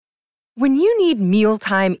When you need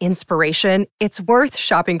mealtime inspiration, it's worth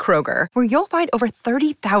shopping Kroger, where you'll find over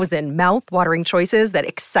 30,000 mouth-watering choices that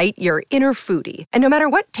excite your inner foodie. And no matter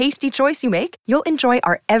what tasty choice you make, you'll enjoy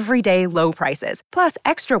our everyday low prices, plus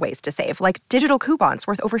extra ways to save, like digital coupons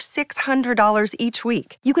worth over $600 each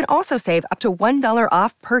week. You can also save up to $1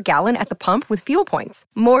 off per gallon at the pump with fuel points.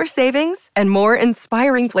 More savings and more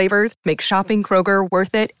inspiring flavors make shopping Kroger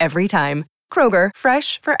worth it every time. Kroger,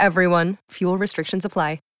 fresh for everyone. Fuel restrictions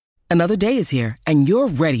apply. Another day is here, and you're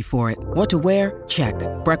ready for it. What to wear? Check.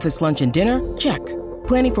 Breakfast, lunch, and dinner? Check.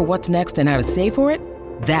 Planning for what's next and how to save for it?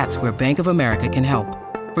 That's where Bank of America can help.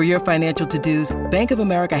 For your financial to-dos, Bank of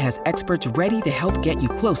America has experts ready to help get you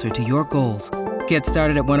closer to your goals. Get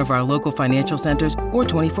started at one of our local financial centers or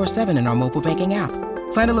 24/7 in our mobile banking app.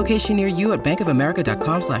 Find a location near you at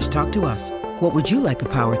bankofamerica.com/talktous. What would you like the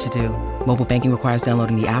power to do? Mobile banking requires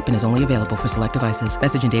downloading the app and is only available for select devices.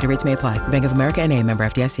 Message and data rates may apply. Bank of America N.A., member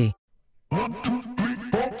FDIC.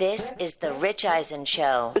 This is The Rich Eisen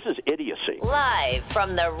Show. This is idiocy. Live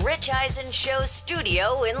from The Rich Eisen Show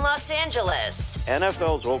studio in Los Angeles.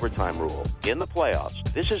 NFL's overtime rule in the playoffs.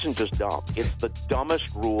 This isn't just dumb. It's the dumbest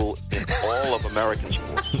rule in all of American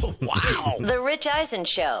sports. Wow. The Rich Eisen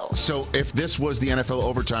Show. So if this was the NFL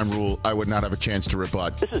overtime rule, I would not have a chance to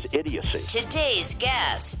rebut. This is idiocy. Today's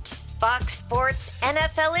guests, Fox Sports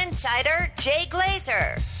NFL insider Jay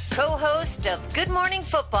Glazer, co-host of Good Morning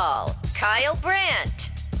Football, Kyle Brandt.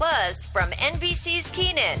 Plus, from NBC's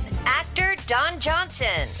Keenan, actor Don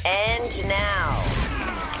Johnson. And now,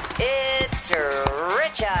 it's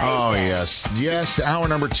Rich Eisen. Oh, yes. Yes, hour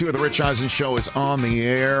number 2 of the Rich Eisen Show is on the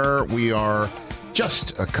air. We are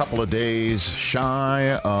just a couple of days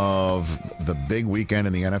shy of the big weekend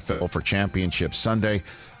in the NFL for Championship Sunday.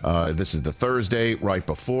 This is the Thursday right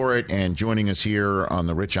before it. And joining us here on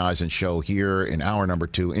the Rich Eisen Show here in hour number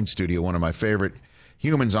 2 in studio, one of my favorite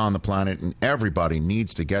humans on the planet, and everybody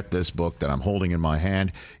needs to get this book that I'm holding in my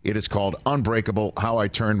hand. It is called Unbreakable, How I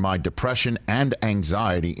Turned My Depression and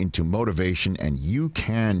Anxiety into Motivation, and you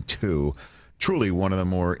can too. Truly one of the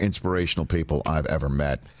more inspirational people I've ever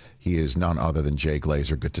met. He is none other than Jay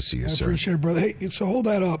Glazer. Good to see you, sir. I appreciate it, brother. Hey, so hold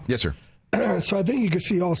that up. Yes, sir. So I think you can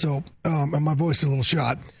see also, and my voice is a little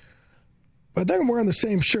shot, but I think I'm wearing the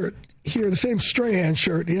same shirt here, the same Strahan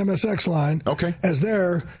shirt, the MSX line, as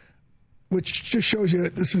there, which just shows you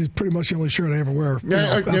that this is pretty much the only shirt I ever wear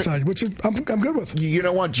outside, which is I'm good with. You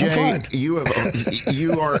know what, Jay? I'm fine.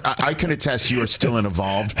 You are. I can attest you are still an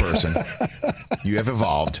evolved person. You have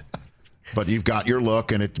evolved, but you've got your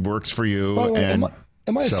look, and it works for you. Oh,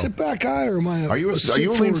 am I a sit-back guy, or am I Are you a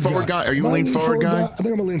lean forward guy? Are you a lean forward guy? I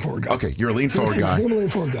think I'm a lean forward guy. Okay, you're a lean forward guy. I think I'm a lean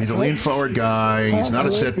forward guy. He's a lean forward guy. He's not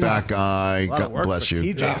a sit-back guy. God bless you.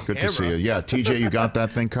 TJ. Good to see you. Yeah, TJ, you got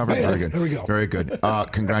that thing covered? Very good. There we go. Very good.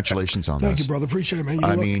 Congratulations on Thank this. you, brother. Appreciate it,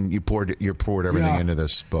 man. You poured everything into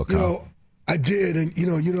this book. I did, and you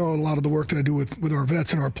know a lot of the work that I do with our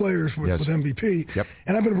vets and our players with MVP. Yep.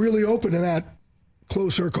 And I've been really open in that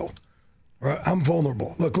close circle. Right? I'm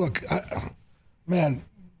vulnerable. Look, man,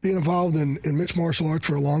 being involved in mixed martial arts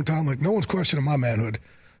for a long time, like no one's questioning my manhood.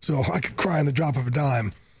 So I could cry in the drop of a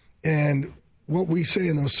dime. And what we say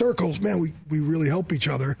in those circles, man, we really help each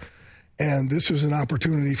other. And this was an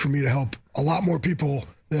opportunity for me to help a lot more people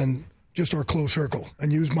than just our close circle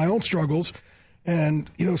and use my own struggles. And,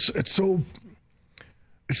 it's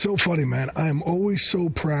so funny, man. I'm always so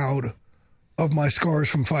proud of my scars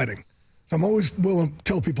from fighting. So I'm always willing to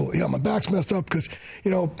tell people, my back's messed up because,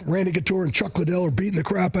 Randy Couture and Chuck Liddell are beating the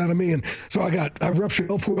crap out of me. And so I ruptured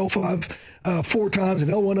L4, L5 4 times and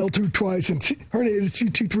L1, L2 twice and herniated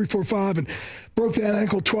C2, 3, 4, 5 and broke that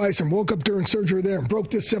ankle twice and woke up during surgery there and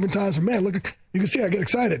broke this 7 times. And man, look, you can see I get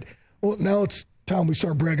excited. Well, now it's time we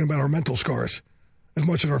start bragging about our mental scars as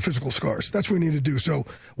much as our physical scars. That's what we need to do. So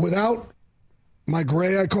without my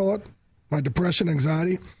gray, I call it, my depression,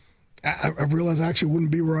 anxiety, I realized I actually wouldn't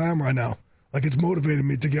be where I am right now. Like it's motivated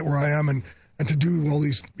me to get where I am and to do all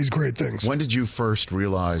these great things. When did you first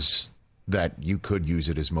realize that you could use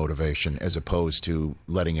it as motivation as opposed to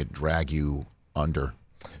letting it drag you under,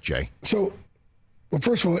 Jay? So, well,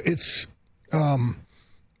 first of all, it's my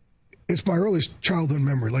earliest childhood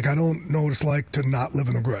memory. Like I don't know what it's like to not live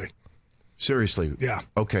in the gray. Seriously? Yeah.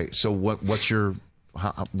 Okay. So what's your?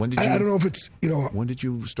 When did you? I don't know if it's When did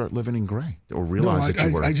you start living in gray or realize that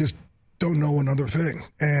you were? I just don't know another thing.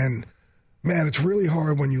 And man, it's really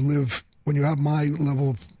hard when you have my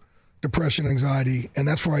level of depression, anxiety, and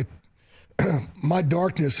that's where my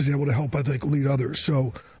darkness is able to help, I think, lead others.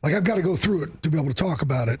 So like I've got to go through it to be able to talk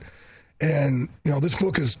about it. And this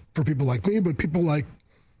book is for people like me, but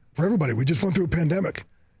for everybody. We just went through a pandemic.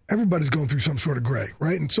 Everybody's going through some sort of gray,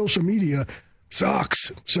 right? And social media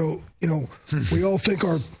sucks. So, we all think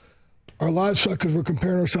our lives suck because we're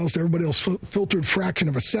comparing ourselves to everybody else filtered fraction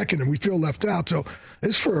of a second, and we feel left out. So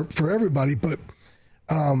it's for everybody. But,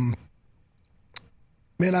 man,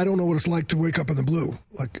 I don't know what it's like to wake up in the blue.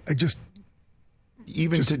 Like,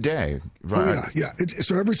 Even today, right? Oh, yeah.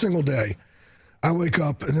 So every single day, I wake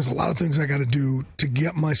up, and there's a lot of things I got to do to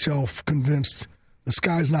get myself convinced the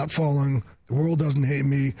sky's not falling, the world doesn't hate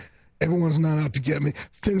me, everyone's not out to get me,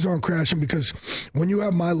 things aren't crashing, because when you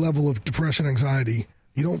have my level of depression, anxiety,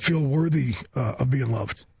 you don't feel worthy of being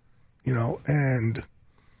loved, and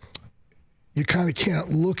you kind of can't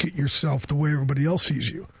look at yourself the way everybody else sees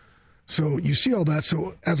you. So you see all that.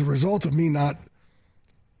 So as a result of me not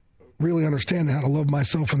really understanding how to love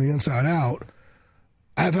myself from the inside out,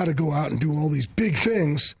 I've had to go out and do all these big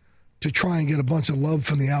things to try and get a bunch of love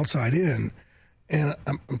from the outside in. And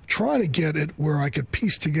I'm trying to get it where I could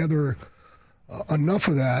piece together enough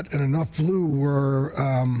of that and enough blue where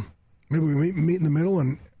maybe we meet in the middle,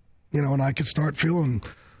 and and I could start feeling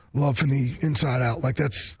love from the inside out. Like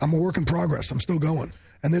I'm a work in progress. I'm still going.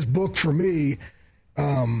 And this book for me,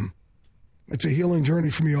 it's a healing journey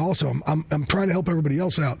for me also. I'm trying to help everybody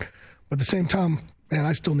else out, but at the same time, man,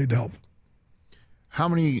 I still need the help. How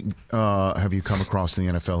many have you come across in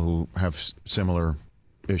the NFL who have similar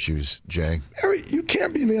issues, Jay? Harry, you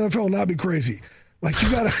can't be in the NFL and not be crazy. Like,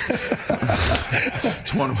 you gotta.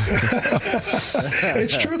 It's one.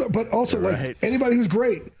 It's true, though, but also like anybody who's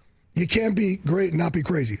great, you can't be great and not be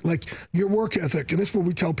crazy. Like, your work ethic, and this is what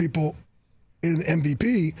we tell people in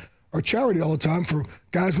MVP, our charity all the time for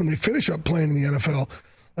guys when they finish up playing in the NFL.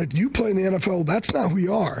 Like, you play in the NFL, that's not who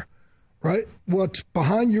you are, right? What's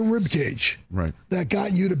behind your ribcage, right, that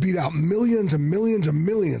got you to beat out millions and millions and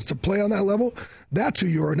millions to play on that level, that's who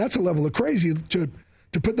you are, and that's a level of crazy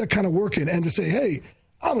to put that kind of work in and to say, hey,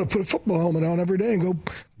 I'm going to put a football helmet on every day and go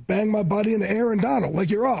bang my buddy into Aaron Donald. Like,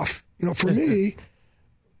 you're off. For me,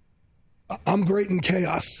 I'm great in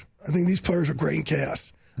chaos. I think these players are great in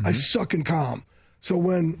chaos. Mm-hmm. I suck in calm. So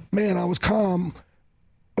when, I was calm,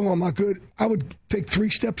 I'm not good, I would take 3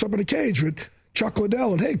 steps up in the cage with Chuck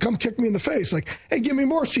Liddell and, hey, come kick me in the face. Like, hey, give me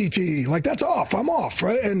more CTE. Like, that's off. I'm off,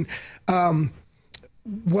 right? And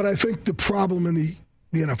what I think the problem in the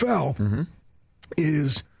NFL mm-hmm.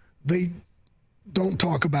 is they don't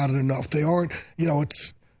talk about it enough. They aren't,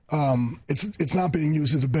 it's not being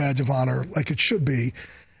used as a badge of honor like it should be.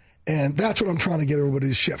 And that's what I'm trying to get everybody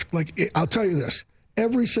to shift. Like, I'll tell you this.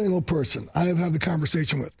 Every single person I have had the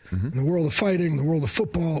conversation with mm-hmm. in the world of fighting, the world of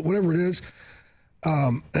football, whatever it is,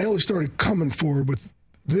 they only started coming forward with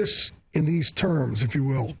this in these terms, if you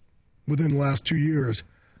will, within the last 2 years.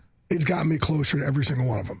 It's gotten me closer to every single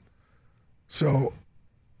one of them. So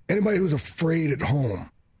anybody who's afraid at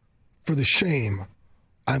home for the shame,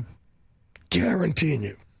 I'm guaranteeing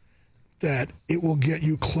you that it will get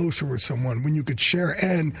you closer with someone when you could share.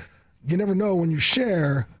 And you never know when you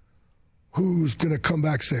share who's going to come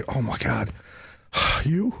back and say, oh, my God,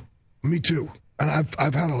 you? Me too. And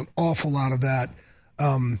I've had an awful lot of that.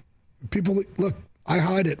 People, look, I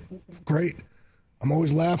hide it. Great. I'm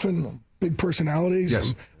always laughing. Big personalities.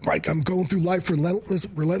 Yes. I'm going through life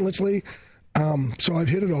relentlessly. So I've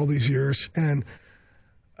hid it all these years. And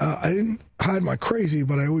I didn't hide my crazy,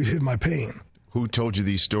 but I always hid my pain. Who told you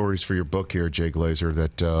these stories for your book here, Jay Glazer,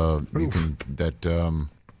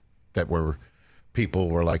 that were people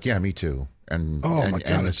were like, yeah, me too. And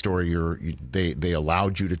the story they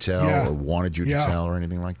allowed you to tell or wanted you to tell or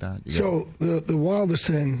anything like that? So the wildest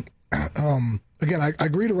thing, again, I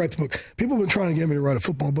agreed to write the book. People have been trying to get me to write a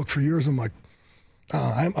football book for years. I'm like,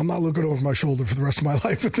 I'm not looking over my shoulder for the rest of my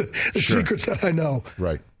life at the secrets that I know.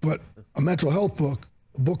 Right. But a mental health book,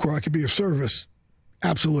 a book where I could be of service,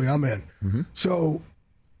 absolutely, I'm in. Mm-hmm. So,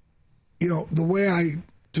 the way I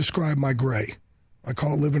describe my gray, I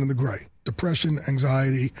call it living in the gray. Depression,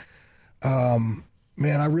 anxiety. Man,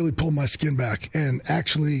 I really pulled my skin back. And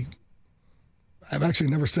actually, I've actually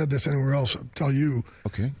never said this anywhere else. I'll tell you.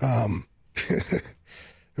 Okay. I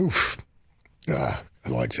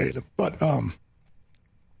like saying it. But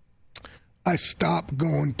I stopped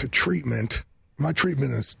going to treatment. My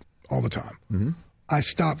treatment is all the time. Mm-hmm. I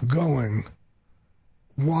stopped going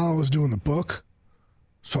while I was doing the book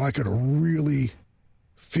so I could really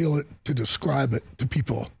feel it to describe it to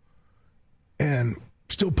people. And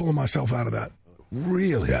still pulling myself out of that.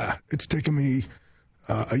 Really? Yeah. It's taken me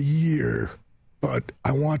a year, but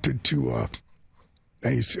I wanted to,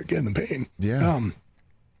 again, the pain. Yeah.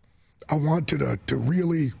 I wanted to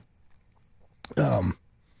really, I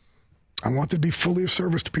wanted to be fully of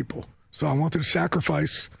service to people. So I wanted to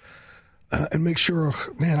sacrifice and make sure,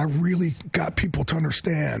 man, I really got people to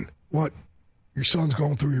understand what your son's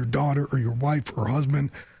going through, your daughter or your wife or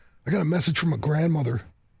husband. I got a message from a grandmother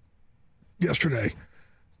yesterday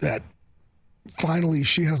that finally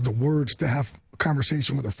she has the words to have a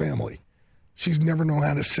conversation with her family. She's never known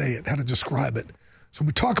how to say it, how to describe it. So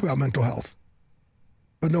we talk about mental health,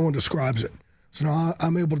 but no one describes it. So now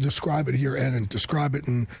I'm able to describe it here, Ed, and describe it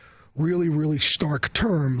in really, really stark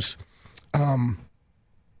terms.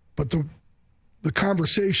 But the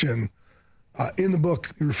conversation in the book,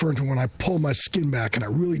 you're referring to when I pull my skin back and I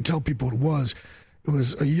really tell people what it was. It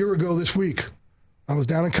was a year ago this week. I was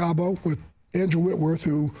down in Cabo with Andrew Whitworth,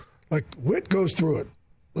 who, like, Whit goes through it.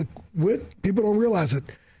 Like, Whit, people don't realize it.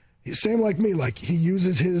 He's same like me. Like, he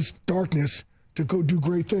uses his darkness to go do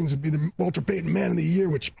great things and be the Walter Payton Man of the Year,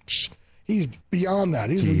 which he's beyond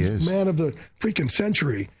that. He's the man of the freaking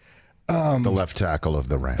century. The left tackle of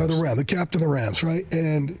the Rams. The captain of the Rams, right?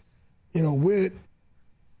 And, you know, Whit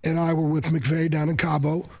and I were with McVay down in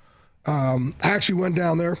Cabo. I actually went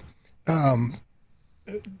down there.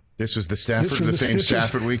 This was the famous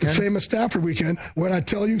Stafford weekend? The famous Stafford weekend. When I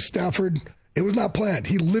tell you Stafford, it was not planned.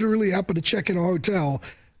 He literally happened to check in a hotel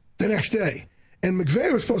the next day. And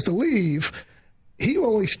McVay was supposed to leave. He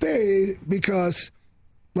only stayed because,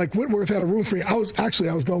 like, Whitworth had a room for me. I was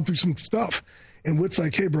going through some stuff. And Whit's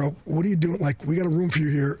like, hey, bro, what are you doing? Like, we got a room for you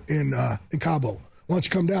here in Cabo. Why don't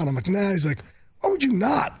you come down? I'm like, nah. He's like, why would you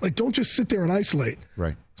not? Like, don't just sit there and isolate.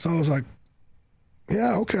 Right. So I was like,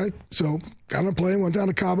 yeah, okay. So got on a plane, went down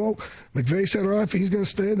to Cabo. McVay said, all right, if he's going to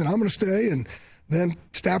stay, then I'm going to stay. And then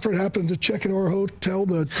Stafford happened to check into our hotel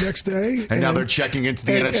the next day. And now they're checking into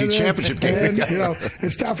the NFC Championship game.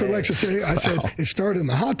 And Stafford likes to say, I said, it started in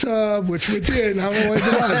the hot tub, which we did, and I don't know what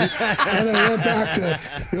it was. And then I went back to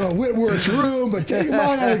Whitworth's room, but take your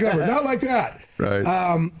mind out of the governor. Not like that. Right.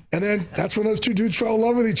 And then that's when those two dudes fell in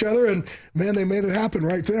love with each other, and, man, they made it happen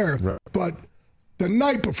right there. Right. But the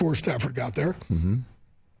night before Stafford got there,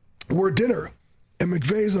 we're at dinner, and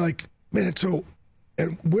McVay's like, man, so...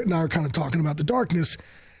 And Whit and I are kind of talking about the darkness,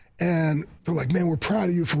 and they're like, man, we're proud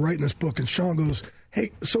of you for writing this book. And Sean goes, hey,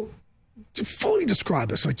 so to fully describe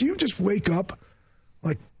this, like, you just wake up,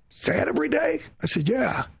 like, sad every day? I said,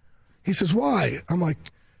 yeah. He says, why? I'm like,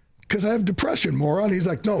 because I have depression, moron. He's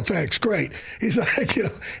like, no, thanks, great. He's like, and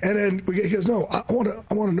then he goes, no, I want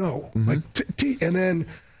to know. Like, and then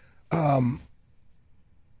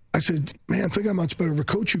I said, man, think how much better of a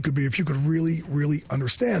coach you could be if you could really, really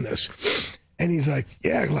understand this. And he's like,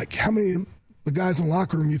 yeah, like, how many of the guys in the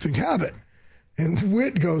locker room you think have it? And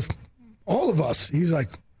Whit goes, all of us. He's like,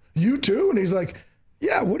 you too? And he's like,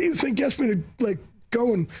 yeah, what do you think gets me to, like,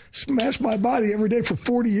 go and smash my body every day for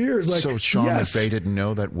 40 years? Like, so Sean McVay didn't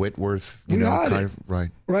know that Whitworth,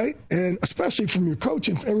 right? Right. And especially from your coach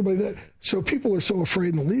and everybody that, so people are so afraid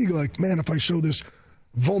in the league, like, man, if I show this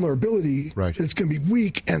vulnerability, it's going to be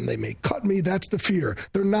weak and they may cut me. That's the fear.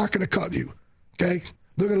 They're not going to cut you, okay?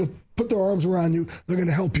 They're going to put their arms around you. They're going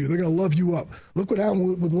to help you. They're going to love you up. Look what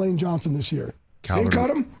happened with Lane Johnson this year. They cut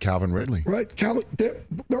him. Calvin Ridley. Right.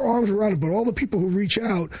 Their arms around him. But all the people who reach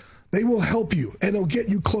out, they will help you, and they'll get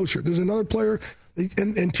you closer. There's another player,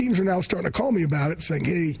 and teams are now starting to call me about it, saying,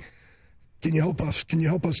 hey, can you help us? Can you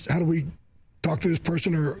help us? How do we talk to this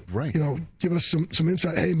person or, give us some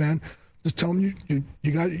insight? Hey, man, just tell them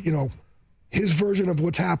you got, his version of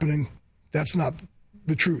what's happening. That's not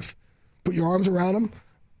the truth. Put your arms around him.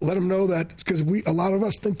 Let him know that, because a lot of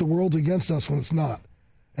us think the world's against us when it's not.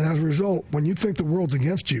 And as a result, when you think the world's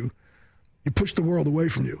against you, you push the world away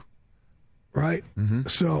from you, right? Mm-hmm.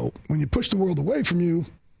 So when you push the world away from you,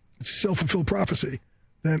 it's a self-fulfilled prophecy.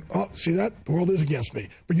 Then, see that? The world is against me.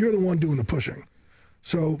 But you're the one doing the pushing.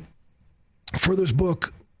 So for this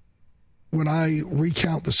book, when I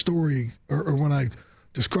recount the story or when I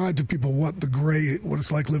describe to people what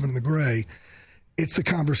it's like living in the gray, it's the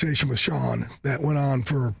conversation with Sean that went on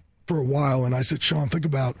for a while. And I said, Sean, think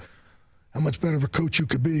about how much better of a coach you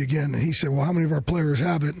could be again. And he said, well, how many of our players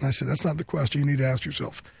have it? And I said, that's not the question you need to ask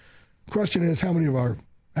yourself. The question is, how many of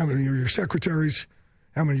your secretaries,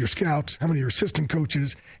 how many of your scouts, how many of your assistant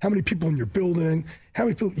coaches, how many people in your building, how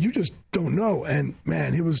many people you just don't know. And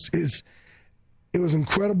man, it was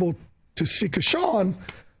incredible to see, because Sean,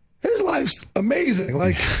 his life's amazing.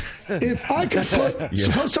 Like, if I could put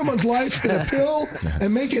someone's life in a pill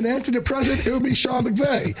and make an antidepressant, it would be Sean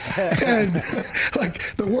McVay. And,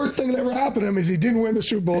 like, the worst thing that ever happened to him is he didn't win the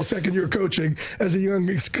Super Bowl second year coaching as the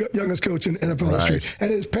youngest coach in NFL history.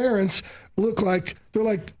 And his parents look like, they're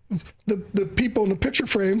like the people in the picture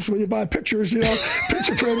frames when you buy pictures,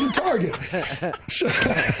 picture frames at Target.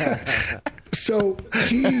 So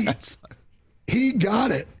he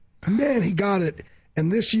got it. Man, he got it. And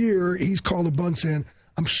this year, he's called a bunch saying,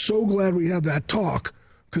 I'm so glad we had that talk,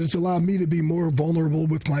 because it's allowed me to be more vulnerable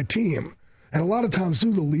with my team. And a lot of times,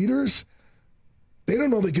 too, the leaders, they don't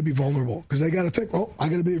know they could be vulnerable because they got to think, well, I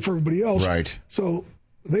got to be there for everybody else. Right. So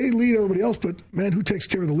they lead everybody else, but, man, who takes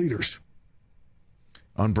care of the leaders?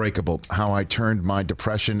 Unbreakable, how I turned my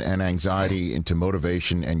depression and anxiety into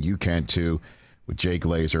motivation, and you can too, with Jay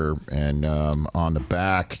Glazer. And on the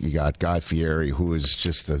back, you got Guy Fieri, who is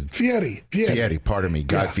just the... Fieri, pardon me,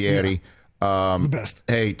 Guy Fieri. Yeah. The best.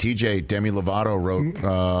 Hey, TJ, Demi Lovato wrote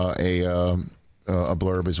a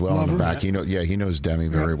blurb as well on the back. He knows Demi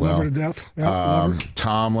very well. Love her to death. Yeah, love her.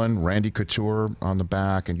 Tomlin, Randy Couture on the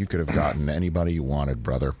back, and you could have gotten anybody you wanted,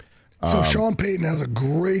 brother. So Sean Payton has a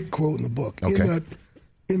great quote in the book. Okay.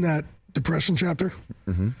 In that depression chapter,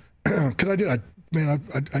 because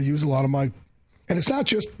I use a lot of my, and it's not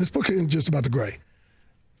just, this book isn't just about the gray.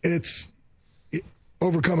 It's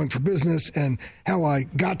overcoming for business and how I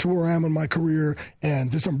got to where I am in my career, and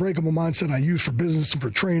this unbreakable mindset I use for business and for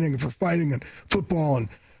training and for fighting and football. And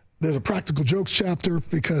there's a practical jokes chapter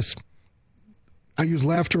because I use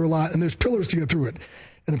laughter a lot, and there's pillars to get through it.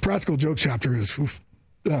 And the practical joke chapter is,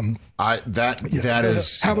 that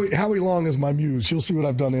is Howie Long is my muse. You'll see what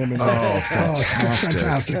I've done to him. Fantastic! It's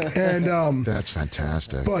fantastic, and that's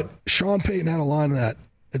fantastic. But Sean Payton had a line in that.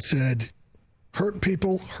 It said, "Hurt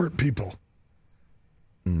people, hurt people."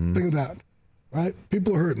 Mm-hmm. Think of that, right?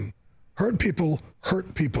 People are hurting. Hurt people,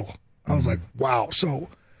 hurt people. I was like, wow. So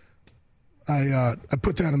I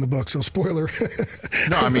put that in the book. So spoiler.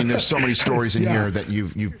 No, I mean, there's so many stories in here that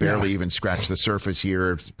you've barely even scratched the surface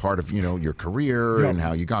here. It's part of, your career and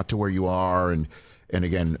how you got to where you are. And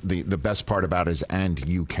again, the best part about it is, and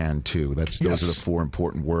you can too. Those are the four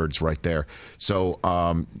important words right there. So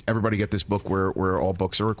everybody get this book where all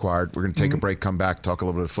books are required. We're going to take a break, come back, talk a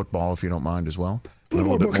little bit of football if you don't mind as well. A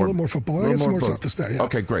little more football. I got some more stuff to say. Yeah.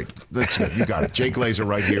 Okay, great. That's good. You got it. Jay Glazer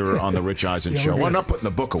right here on The Rich Eisen Show. Well, I'm not putting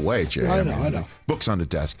the book away, Jay. I know. Book's on the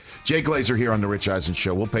desk. Jay Glazer here on The Rich Eisen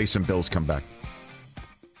Show. We'll pay some bills, come back.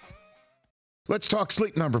 Let's talk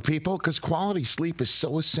Sleep Number, people, because quality sleep is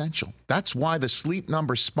so essential. That's why the Sleep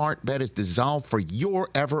Number smart bed is designed for your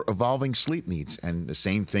ever-evolving sleep needs, and the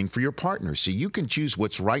same thing for your partner, so you can choose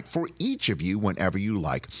what's right for each of you whenever you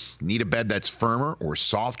like. Need a bed that's firmer or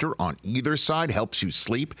softer on either side, helps you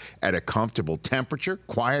sleep at a comfortable temperature,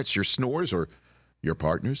 quiets your snores or your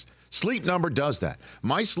partner's? Sleep Number does that.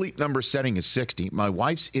 My Sleep Number setting is 60. My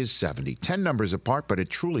wife's is 70. 10 numbers apart, but it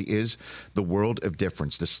truly is the world of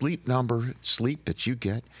difference. The Sleep Number sleep that you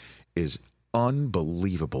get is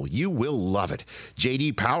unbelievable. You will love it.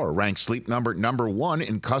 J.D. Power ranks Sleep Number number 1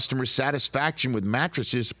 in customer satisfaction with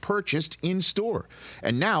mattresses purchased in store.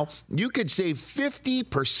 And now you could save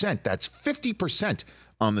 50%. That's 50%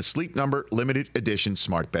 on the Sleep Number limited edition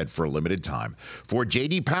smart bed for a limited time. For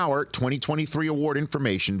J.D. Power 2023 award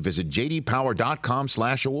information, visit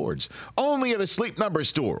jdpower.com/awards. Only at a Sleep Number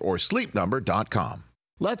store or sleepnumber.com.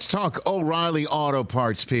 Let's talk O'Reilly Auto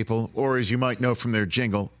Parts, people, or as you might know from their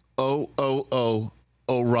jingle, O'Reilly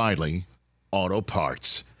Auto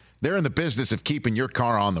Parts. They're in the business of keeping your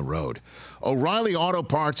car on the road. O'Reilly Auto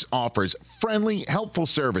Parts offers friendly, helpful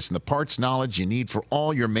service and the parts knowledge you need for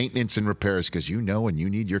all your maintenance and repairs, because you know when you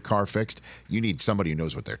need your car fixed, you need somebody who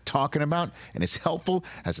knows what they're talking about and is helpful,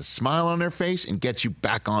 has a smile on their face, and gets you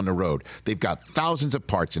back on the road. They've got thousands of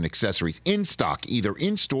parts and accessories in stock, either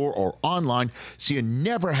in-store or online, so you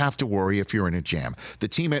never have to worry if you're in a jam. The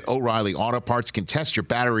team at O'Reilly Auto Parts can test your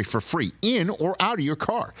battery for free in or out of your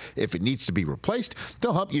car. If it needs to be replaced,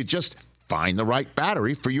 they'll help you just find the right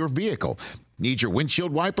battery for your vehicle. Need your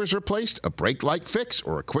windshield wipers replaced, a brake light fix,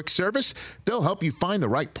 or a quick service? They'll help you find the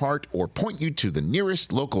right part or point you to the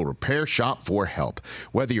nearest local repair shop for help.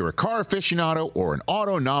 Whether you're a car aficionado or an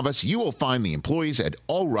auto novice, you will find the employees at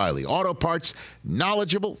O'Reilly Auto Parts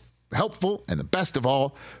knowledgeable, helpful, and the best of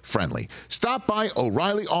all, friendly. Stop by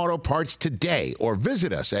O'Reilly Auto Parts today or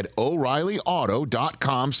visit us at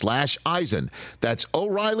O'ReillyAuto.com/Eisen. That's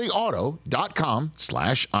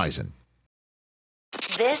O'ReillyAuto.com/Eisen.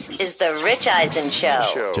 This is The Rich Eisen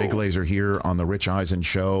Show. Jay Glazer here on The Rich Eisen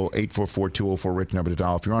Show. 844-204-RICH, number to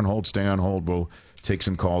dial. If you're on hold, stay on hold. We'll take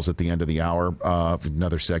some calls at the end of the hour.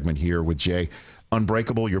 Another segment here with Jay.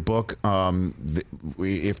 Unbreakable, your book.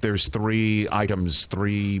 If there's three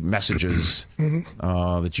messages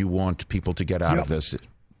that you want people to get out of this,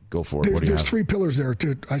 go for it. There's three pillars there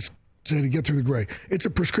to get through the gray. It's a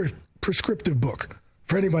prescriptive book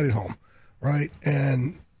for anybody at home, right?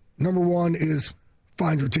 And number one is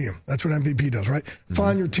find your team. That's what MVP does, right? Mm-hmm.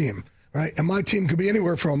 Find your team, right? And my team could be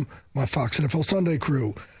anywhere from my Fox NFL Sunday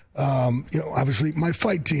crew, obviously my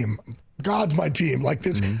fight team. God's my team. Like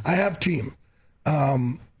this, I have team.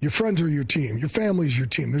 Your friends are your team. Your family's your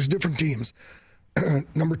team. There's different teams.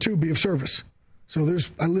 Number 2, be of service. So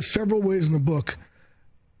I list several ways in the book,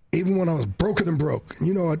 even when I was broker than broke. And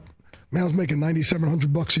you know what? Man, I was making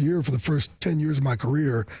 $9,700 a year for the first 10 years of my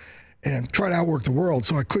career and tried to outwork the world.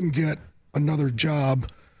 So I couldn't get another job,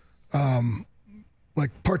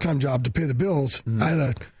 like part-time job to pay the bills. I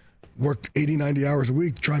had to work 80, 90 hours a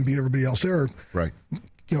week to try and beat everybody else there. Right.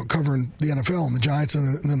 Covering the NFL and the Giants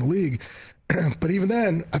and then the league. But even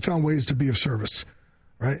then, I found ways to be of service,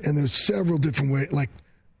 right? And there's several different ways. Like,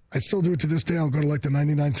 I still do it to this day. I'll go to like the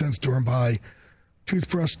 99-cent store and buy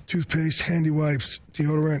toothbrush, toothpaste, handy wipes,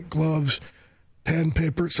 deodorant, gloves, pad and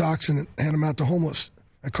paper, socks, and hand them out to homeless.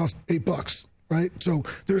 It costs $8, right? So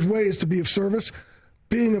there's ways to be of service.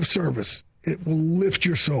 Being of service, it will lift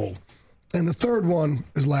your soul. And the third one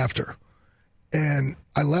is laughter. And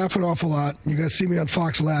I laugh an awful lot. You guys see me on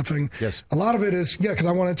Fox laughing. Yes. A lot of it is, because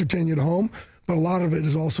I want to entertain you at home, but a lot of it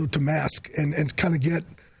is also to mask and kind of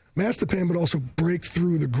mask the pain, but also break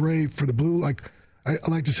through the gray for the blue. Like I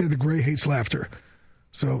like to say, the gray hates laughter.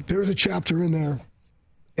 So there's a chapter in there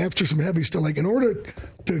after some heavy stuff. Like, in order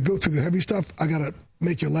to go through the heavy stuff, I got to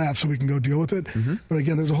make you laugh so we can go deal with it. But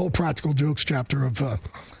again, there's a whole practical jokes chapter of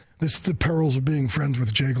the perils of being friends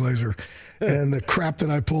with Jay Glazer and the crap that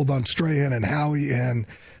I pulled on Strahan and Howie and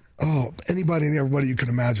anybody and everybody you can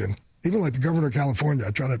imagine. Even like the governor of California.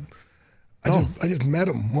 I just met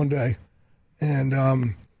him one day, and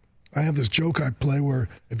I have this joke I play where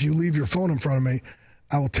if you leave your phone in front of me,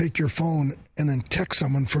 I will take your phone and then text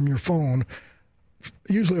someone from your phone,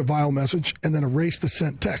 usually a vile message, and then erase the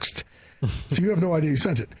sent text. So you have no idea you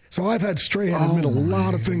sent it. So I've had Strahan admit a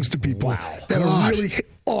lot of things to people that are really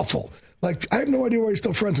awful. Like, I have no idea why he's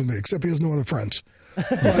still friends with me, except he has no other friends.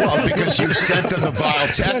 Well, because you sent him the vile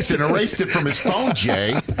text and erased it from his phone,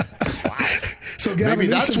 Jay. So Gavin Maybe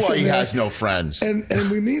that's Newsom's why he there, has no friends. And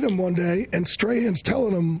we meet him one day, and Strahan's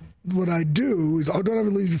telling him what I do. He's, don't ever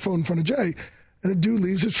leave your phone in front of Jay. And the dude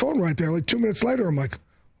leaves his phone right there. Like 2 minutes later, I'm like,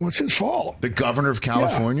 what's his fault? The governor of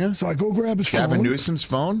California? Yeah. So I go grab his phone. Gavin Newsom's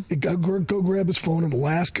phone? I go grab his phone, and the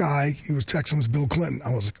last guy he was texting was Bill Clinton.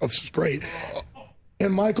 I was like, oh, this is great.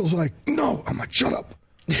 And Michael's like, no. I'm like, shut up.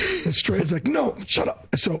 And Strahan's like, no, shut up.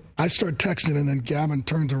 So I start texting, and then Gavin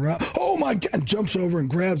turns around. Oh, my God, and jumps over and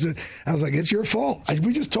grabs it. I was like, it's your fault.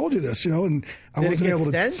 We just told you this, and I wasn't able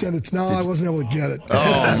to send it. No, I wasn't able to get it.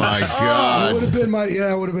 Oh, my God. It would have been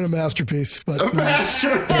it would have been a masterpiece. But,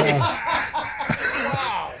 masterpiece.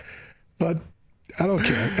 But I don't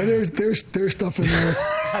care. And there's stuff in there.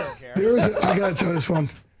 I don't care. I got to tell you this one.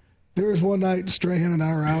 There was one night Strahan and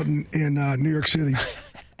I were out in New York City.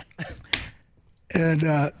 And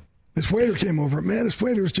this waiter came over. Man, this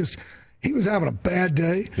waiter was he was having a bad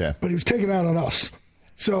day, but he was taking it out on us.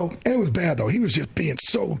 So, and it was bad, though. He was just being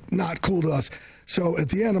so not cool to us. So at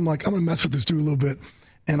the end, I'm like, I'm going to mess with this dude a little bit.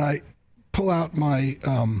 And I pull out my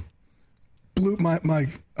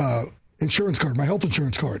insurance card, my health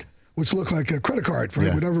insurance card, which looked like a credit card for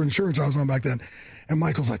whatever insurance I was on back then. And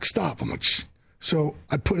Michael's like, stop. I'm like, shh. So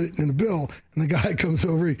I put it in the bill, and the guy comes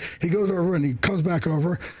over. He goes over, and he comes back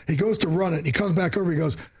over. He goes to run it. He comes back over. He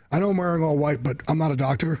goes, I know I'm wearing all white, but I'm not a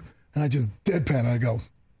doctor. And I just deadpan, and I go,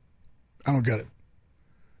 I don't get it.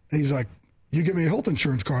 And he's like, you give me a health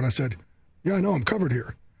insurance card. I said, yeah, I know. I'm covered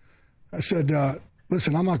here. I said,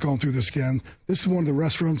 listen, I'm not going through this again. This is one of the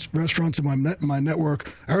restaurants in my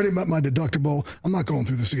network. I already met my deductible. I'm not going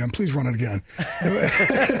through this again. Please run it again.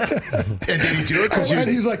 And did he do it? And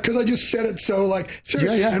he's like, because I just said it so like,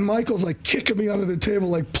 yeah. And Michael's like kicking me under the table,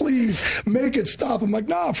 like, please make it stop. I'm like,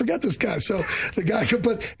 no, forget this guy. So the guy,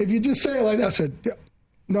 but if you just say it like that, I said, yeah,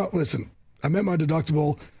 no, listen, I met my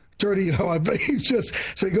deductible. It's already, he's just,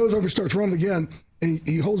 so he goes over, starts running again, and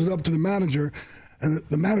he holds it up to the manager, and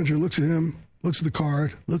the manager looks at him, looks at the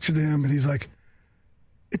card, looks at him, and he's like,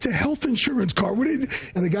 it's a health insurance card. What did?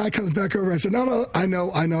 And the guy comes back over. I said, no, I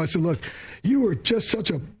know. I said, look, you were just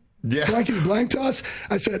such a blankety blank to us.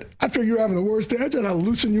 I said, I figure you're having the worst day. I said, I'll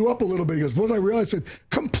loosen you up a little bit. He goes, what did I realize? I said,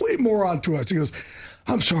 complete moron to us. He goes,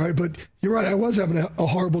 I'm sorry, but you're right. I was having a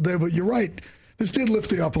horrible day, but you're right. This did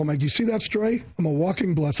lift you up. I'm like, you see that, Stray? I'm a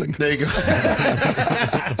walking blessing. There you go.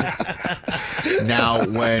 Now,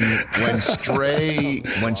 when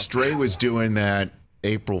Stray was doing that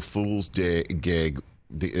April Fool's Day gig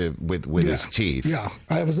with his teeth,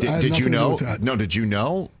 did you know? No, did you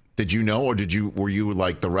know? Did you know, or were you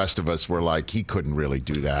like the rest of us? Were like, he couldn't really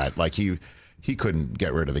do that. Like he couldn't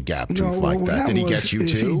get rid of the gap tooth like that. Did he get you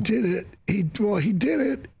too? He did it. He did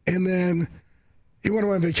it, and then he went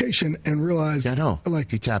away on vacation and realized,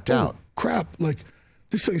 like, he tapped out. Crap! Like,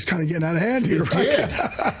 this thing's kind of getting out of hand here. It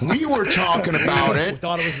did. We were talking about it. We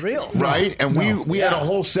thought it was real. Right? And we had a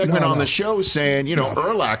whole segment on the show saying,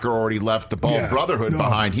 Urlacher already left the Bald Brotherhood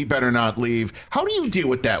behind. He better not leave. How do you deal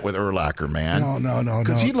with that with Urlacher, man? No.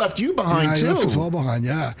 Because he left you behind, too. He left us all behind,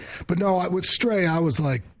 But no, with Stray, I was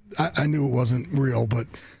like, I knew it wasn't real, but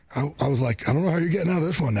I was like, I don't know how you're getting out of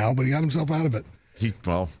this one now, but he got himself out of it. He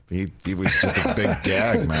was just a big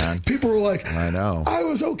gag, man. People were like, I know. I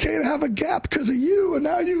was okay to have a gap because of you, and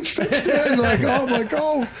now you fixed it. And like, oh, I'm like,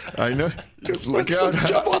 oh. I know. Look out.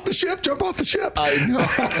 Jump off the ship. I know.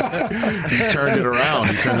 He turned it around.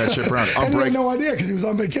 He turned that ship around. And he had no idea because he was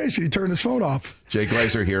on vacation. He turned his phone off. Jay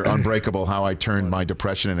Glazer here. Unbreakable, How I Turned My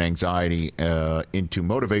Depression and Anxiety into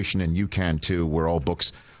Motivation, and You Can Too, where all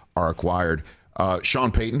books are acquired.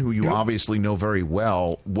 Sean Payton, who you obviously know very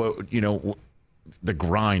well, the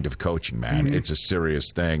grind of coaching, man. It's a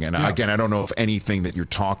serious thing. And again, I don't know if anything that you're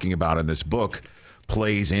talking about in this book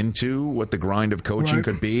plays into what the grind of coaching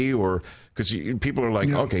could be, or because people are like,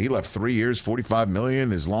 okay, he left 3 years, $45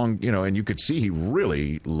 million, as long, and you could see he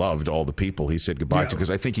really loved all the people he said goodbye to,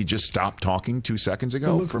 because I think he just stopped talking 2 seconds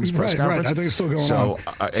ago from his press conference. Right. I think it's still going on. So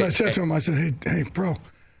I said to him, I said, hey, bro,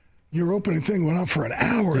 your opening thing went on for an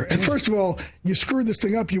hour. And first of all, you screwed this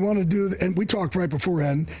thing up. You want to do, and we talked right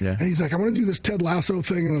beforehand. Yeah. And he's like, I want to do this Ted Lasso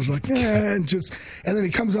thing. And I was like, and then he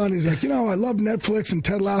comes on. And he's like, I love Netflix and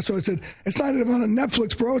Ted Lasso. I said, it's not even on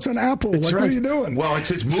Netflix, bro. It's on Apple. What are you doing? Well, it's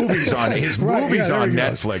his movies on it. His movies on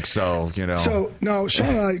Netflix. So So no, Sean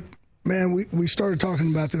and I, man, we started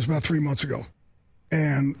talking about this about 3 months ago,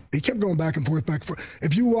 and he kept going back and forth.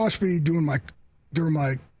 If you watch me during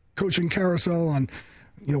my coaching carousel on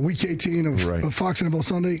week 18 of Fox NFL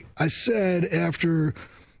Sunday, I said after,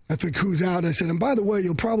 I think, Who's Out, I said, and by the way,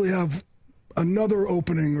 you'll probably have another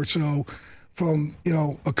opening or so from,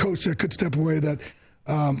 a coach that could step away that,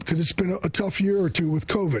 because it's been a tough year or two with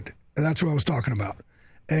COVID, and that's what I was talking about.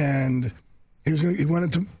 And he went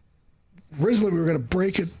into, originally we were going to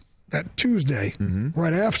break it that Tuesday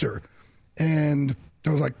right after. And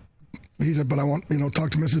I was like, he said, but I want,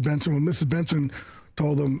 talk to Mrs. Benson. When Mrs. Benson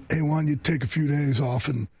told him, hey, why don't you take a few days off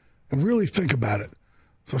and really think about it?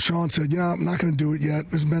 So Sean said, I'm not going to do it yet.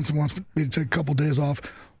 Mrs. Benson wants me to take a couple days off.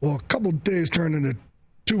 Well, a couple of days turned into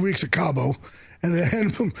 2 weeks at Cabo. And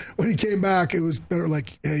then when he came back, it was better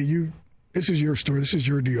like, hey, this is your story. This is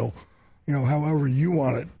your deal. However you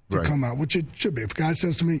want it to come out, which it should be. If a guy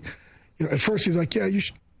says to me, at first he's like, yeah,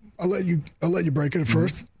 I'll let you break it at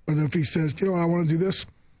first. But then if he says, I want to do this,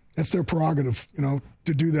 that's their prerogative, to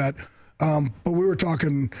do that. But we were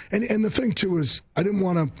talking, and the thing too is I didn't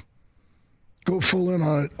want to go full in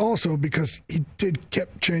on it also because he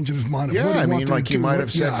kept changing his mind. Yeah, I mean, like he might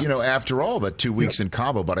have said, after all, that 2 weeks in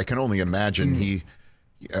Cabo, but I can only imagine he,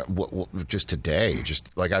 just today,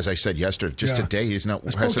 just like as I said yesterday, today he's not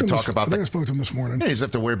has to talk about. I spoke to him this morning. He doesn't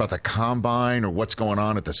have to worry about the combine or what's going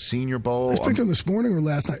on at the Senior Bowl. I spoke to him this morning or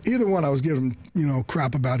last night. Either one, I was giving him,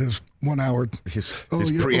 crap about his 1 hour. His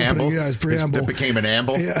preamble. His preamble. That became an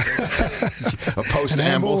amble. Yeah. A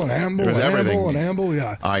post-amble. An amble.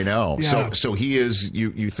 Yeah. I know. Yeah. So he is.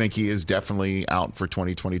 You think he is definitely out for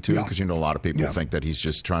 2022 because a lot of people think that he's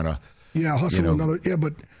just trying to. Yeah, hustle another. Yeah,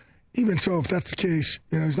 but. Even so, if that's the case,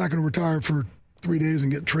 he's not going to retire for 3 days and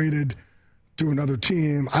get traded to another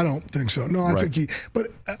team. I don't think so. No, I think but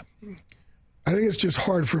I think it's just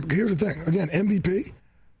hard for him. Here's the thing. Again, MVP,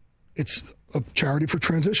 it's a charity for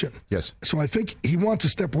transition. Yes. So I think he wants to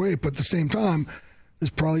step away, but at the same time, there's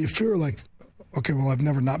probably a fear like, okay, well, I've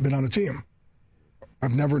never not been on a team.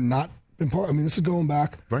 I've never not been part. I mean, this is going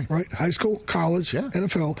back, right? High school, college,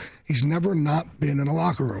 NFL. He's never not been in a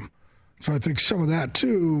locker room. So I think some of that,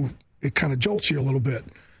 too, it kind of jolts you a little bit.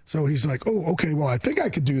 So he's like, oh, okay, well, I think I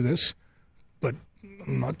could do this, but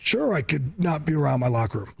I'm not sure I could not be around my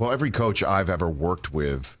locker room. Well, every coach I've ever worked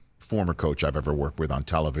with, former coach I've ever worked with on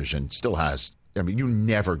television, still has. I mean, you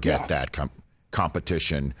never get that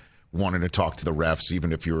competition wanting to talk to the refs,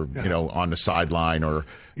 even if you're, on the sideline or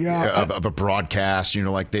of a broadcast.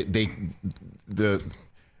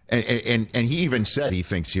 And he even said he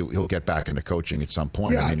thinks he'll get back into coaching at some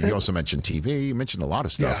point. I mean, he also mentioned TV. He mentioned a lot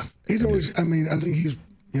of stuff. Yeah, he's always. I mean, I think he's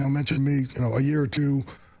mentioned me. A year or two.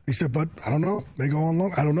 He said, but I don't know. May go on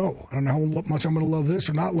long. I don't know. I don't know how much I'm going to love this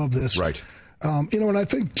or not love this. Right. And I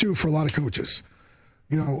think too for a lot of coaches,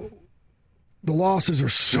 the losses are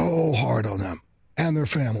so hard on them and their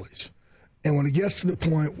families, and when it gets to the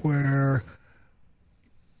point where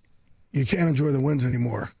you can't enjoy the wins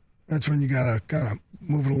anymore, that's when you got to kind of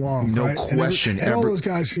move it along. No right? question. And all those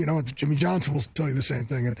guys, Jimmy Johnson will tell you the same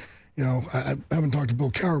thing. And, I haven't talked to Bill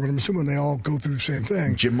Cowher, but I'm assuming they all go through the same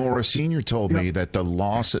thing. Jim Morris Sr. told me that the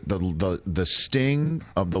loss, the sting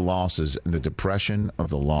of the losses and the depression of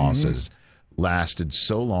the losses lasted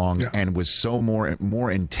so long and was so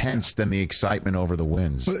more intense than the excitement over the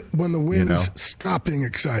wins. But when the wins stop being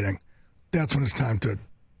exciting, that's when it's time to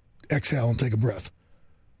exhale and take a breath.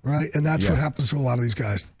 Right? And that's what happens to a lot of these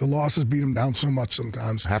guys. The losses beat them down so much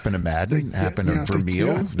sometimes. Happened to Madden, happened to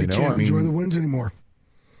Vermeil. They can't enjoy the wins anymore.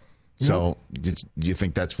 So, do you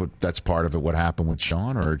think that's part of it? What happened with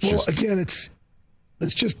Sean, or again, it's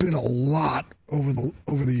just been a lot over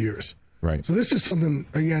the years. Right. So this is something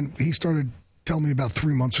he started telling me about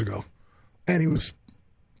 3 months ago, and he was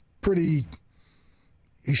he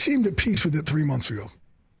seemed at peace with it 3 months ago,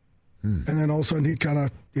 and then all of a sudden he'd kind of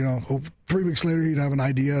 3 weeks later he'd have an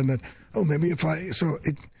idea, and then maybe if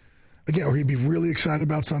or he'd be really excited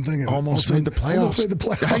about something and almost made the playoffs. Almost made the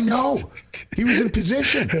playoffs. I know. He was in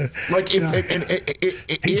position. Like he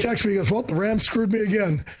texts me, he goes, "Well, the Rams screwed me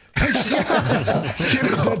again." That's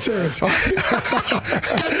serious.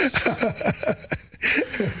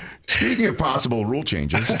 Speaking of possible rule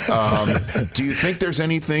changes, do you think there's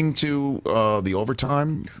anything to the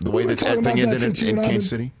overtime, the way that thing ended in Kansas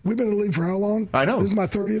City? We've been in the league for how long? I know. This is my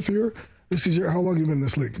 30th year. How long have you been in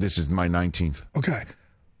this league? This is my 19th. Okay.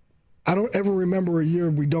 I don't ever remember a year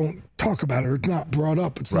we don't talk about it, or it's not brought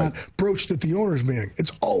up. It's not broached at the owners' meeting.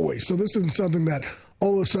 It's always. So this isn't something that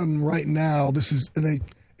all of a sudden right now it's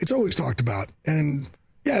always talked about. And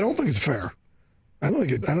I don't think it's fair.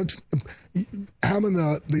 Having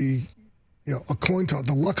a coin toss,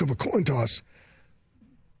 the luck of a coin toss,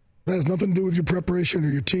 that has nothing to do with your preparation or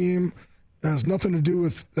your team. That has nothing to do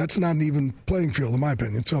with, that's not an even playing field in my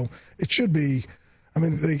opinion. So it should be,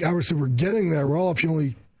 obviously we're getting there, if you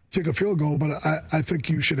only kick a field goal, but I think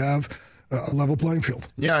you should have a level playing field.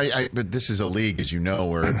 Yeah, but this is a league, as you know,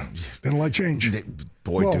 where they don't like change. Do they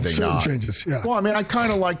not? Changes, yeah. Well, I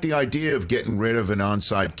kind of like the idea of getting rid of an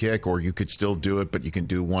onside kick, or you could still do it, but you can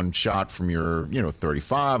do one shot from your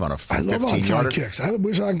 35 on a 15 yarder. I love onside kicks. I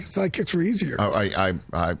wish onside kicks were easier. I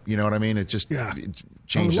you know what I mean? It just it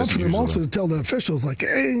changes. I would love for them also to tell the officials,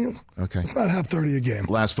 hey, let's not have 30 a game.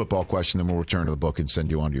 Last football question, then we'll return to the book and send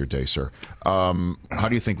you on to your day, sir. How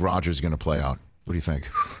do you think Rodgers is going to play out? What do you think?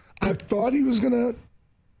 I thought he was going to.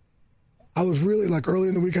 I was really, early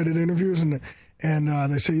in the week I did interviews, and they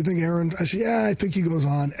say, "You think Aaron?" I said, "Yeah, I think he goes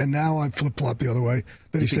on." And now I flip-flop the other way.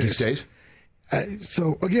 That you think he stays?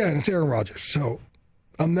 So, again, it's Aaron Rodgers. So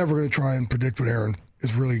I'm never going to try and predict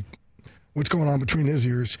what's going on between his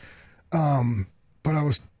ears. But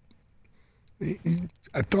I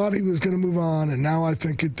thought he was going to move on, and now I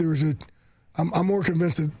think I'm more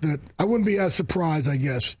convinced that I wouldn't be as surprised, I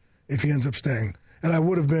guess, if he ends up staying. And I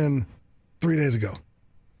would have been 3 days ago.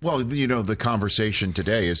 Well, the conversation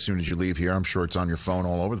today, as soon as you leave here, I'm sure it's on your phone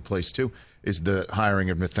all over the place too, is the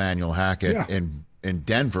hiring of Nathaniel Hackett in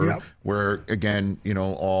Denver, where, again,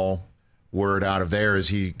 all word out of there is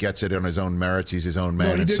he gets it on his own merits. He's his own man.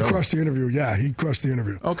 No, he did crush the interview. Yeah, he crushed the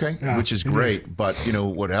interview. Okay, which is great. But,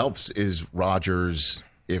 what helps is Rodgers,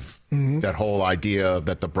 if that whole idea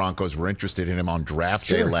that the Broncos were interested in him on draft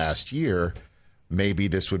day last year, maybe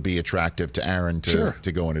this would be attractive to Aaron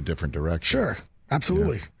to go in a different direction. Sure,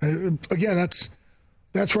 absolutely. Yeah. Again,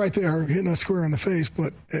 that's right there, hitting a square in the face.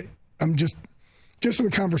 But I'm just in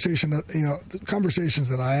the conversation that the conversations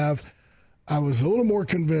that I have, I was a little more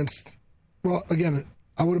convinced. Well, again,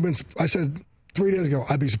 I said 3 days ago,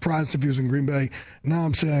 I'd be surprised if he was in Green Bay. Now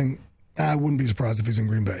I'm saying I wouldn't be surprised if he's in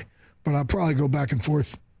Green Bay. But I'll probably go back and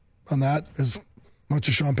forth on that as much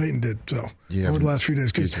as Sean Payton did. So over the last few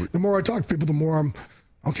days, because the more I talk to people, the more I'm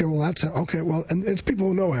and it's people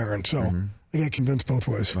who know Aaron. So I get convinced both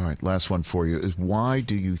ways. All right, last one for you is, why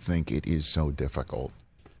do you think it is so difficult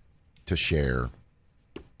to share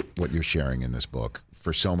what you're sharing in this book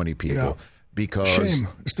for so many people? Yeah. Because shame.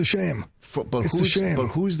 It's the shame. It's the shame. But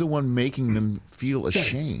who's the one making them feel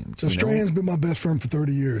ashamed? So Strahan's been my best friend for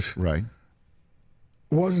 30 years. Right.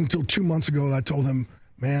 It wasn't until 2 months ago that I told him,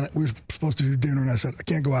 man, we were supposed to do dinner, and I said, I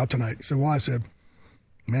can't go out tonight. He said, why? I said,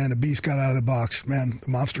 man, the beast got out of the box. Man,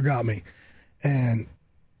 the monster got me. And,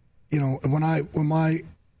 when I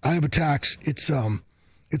have attacks, it's a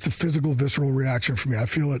physical, visceral reaction for me. I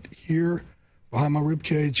feel it here behind my rib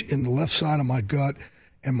cage, in the left side of my gut,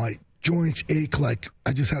 and my joints ache like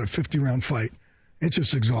I just had a 50-round fight. It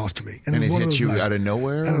just exhausts me. And it hits you out of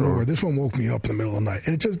nowhere? Out of nowhere. This one woke me up in the middle of the night.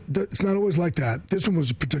 And it's not always like that. This one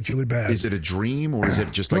was particularly bad. Is it a dream, or is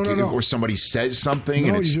it just or somebody says something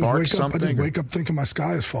and it sparks something? I just wake up thinking my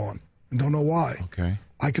sky is falling and don't know why. Okay.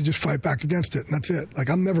 I could just fight back against it, and that's it.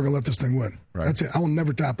 I'm never going to let this thing win. Right. That's it. I will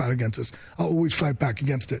never tap out against this. I'll always fight back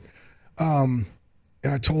against it. And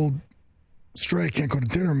I told Stray I can't go to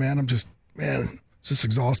dinner, man. I'm just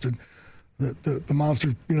exhausted. The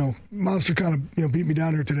monster, monster kind of, beat me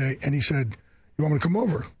down here today. And he said, you want me to come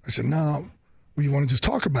over? I said, no. Well, you want to just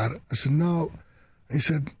talk about it? I said, no. And he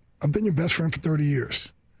said, I've been your best friend for 30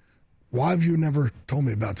 years. Why have you never told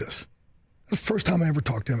me about this? That's the first time I ever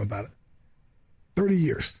talked to him about it. 30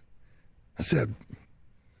 years. I said,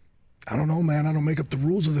 I don't know, man. I don't make up the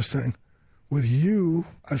rules of this thing. With you,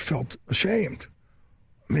 I felt ashamed.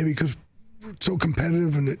 Maybe because we're so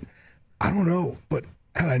competitive I don't know. But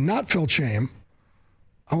had I not felt shame,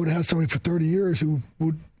 I would have had somebody for 30 years who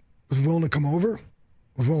was willing to come over,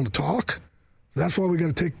 was willing to talk. That's why we got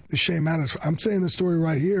to take the shame out of it. I'm saying the story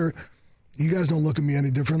right here. You guys don't look at me any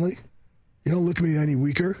differently. You don't look at me any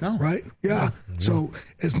weaker, right? Yeah. No. So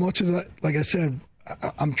as much as, like I said,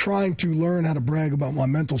 I'm trying to learn how to brag about my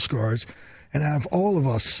mental scars and have all of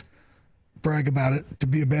us brag about it to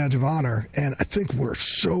be a badge of honor. And I think we're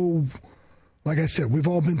so, like I said, we've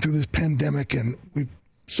all been through this pandemic, and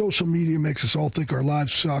social media makes us all think our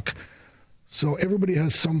lives suck. So everybody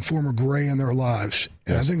has some form of gray in their lives.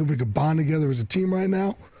 And I think if we could bond together as a team right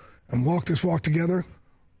now and walk this walk together,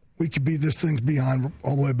 we could beat this thing's behind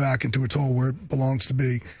all the way back into its hole where it belongs to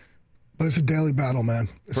be. But it's a daily battle, man.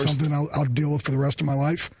 It's something I'll deal with for the rest of my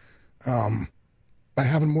life. By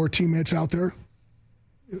having more teammates out there,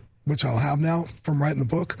 which I'll have now from writing the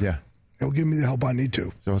book, it'll give me the help I need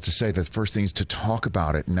to. So to say the first thing is to talk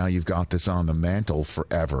about it. Now you've got this on the mantle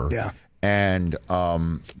forever. Yeah. And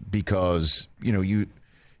because, you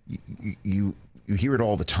hear it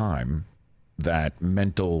all the time that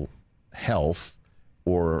mental health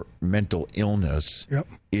or mental illness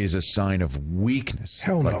is a sign of weakness.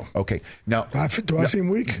 Hell no. Okay. Now, do I seem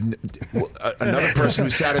weak? Another person who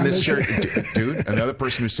sat in this chair, dude, another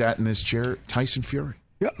person who sat in this chair, Tyson Fury.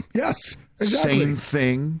 Yep. Yes. Exactly. Same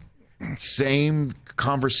thing. Same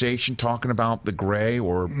conversation talking about the gray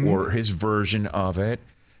or his version of it.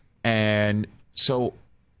 And so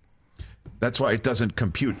that's why it doesn't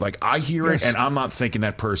compute. Like, I hear it, and I'm not thinking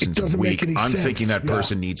that person's weak. I'm thinking that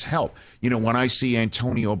person needs help. When I see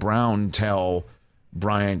Antonio Brown tell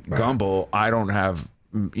Bryant Gumbel, I don't have,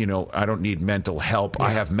 I don't need mental help.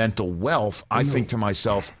 I have mental wealth. I think to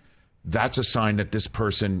myself, that's a sign that this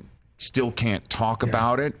person still can't talk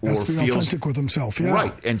about it or feels authentic with himself. Yeah.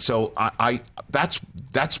 Right. And so I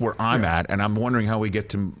that's where I'm at, and I'm wondering how we get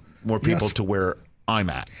to more people to where I'm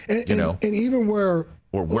at, and even where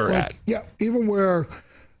we're at. Yeah, even where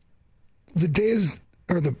the days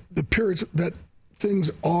or the periods that things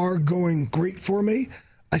are going great for me,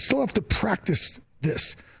 I still have to practice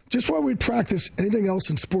this. Just while we practice anything else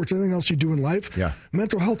in sports, anything else you do in life,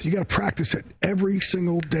 mental health, you got to practice it every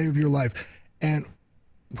single day of your life. And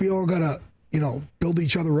we all got to, build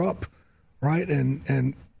each other up, right?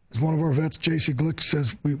 And as one of our vets, J.C. Glick,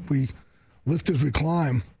 says, we lift as we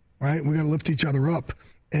climb. Right? We got to lift each other up.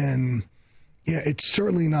 And, it's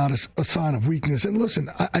certainly not a sign of weakness. And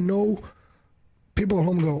listen, I know people at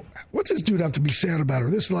home go, what's this dude have to be sad about? Or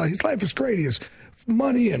his life is great. He has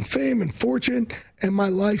money and fame and fortune, and my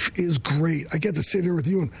life is great. I get to sit here with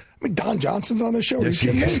you. And Don Johnson's on the show. Yes, he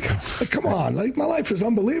is. Come on. My life is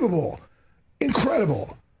unbelievable.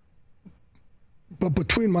 Incredible. But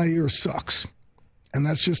between my ears sucks. And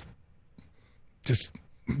that's just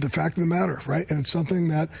the fact of the matter, right? And it's something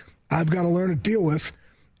that I've got to learn to deal with,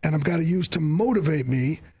 and I've got to use to motivate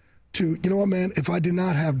me to, you know what, man, if I did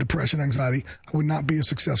not have depression, anxiety, I would not be as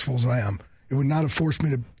successful as I am. It would not have forced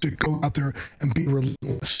me to go out there and be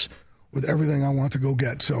relentless with everything I want to go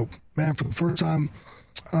get. So, man, for the first time,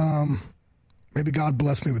 maybe God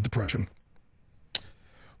blessed me with depression.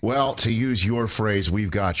 Well, to use your phrase, we've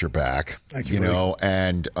got your back. Thank you,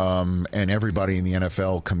 and everybody in the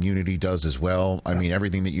NFL community does as well. I mean,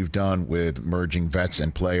 everything that you've done with merging vets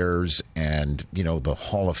and players, and the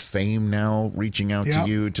Hall of Fame now reaching out to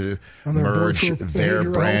you to merge their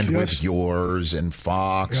brand with yours, and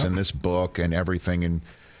Fox and this book and everything. And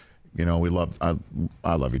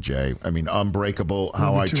I love you, Jay. I mean, Unbreakable,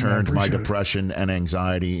 how I turned my depression and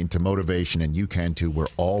anxiety into motivation, and you can too. Where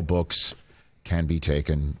all books can be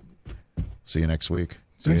taken. See you next week.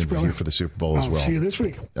 Thanks, see you for the Super Bowl as well. See you this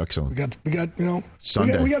week. Excellent. We got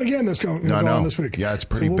Sunday. We got a game that's going on this week. Yeah, it's a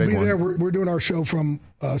pretty we'll big be one. there. We're doing our show from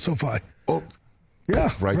SoFi. Oh, Yeah,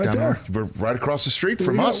 right down there. We're right across the street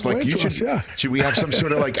from us. Like you should. Should we have some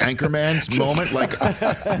sort of like Anchorman moment, like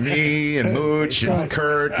me and Mooch and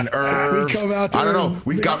Kurt and Irv? We come out there. I don't know.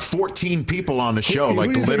 We've got 14 people on the show.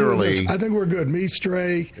 Like literally. I think we're good. Me,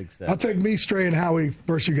 Stray. I'll take me, Stray, and Howie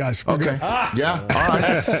versus you guys. We're okay. Yeah.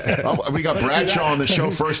 All right. We got Bradshaw on the show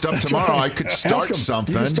first up tomorrow. I could start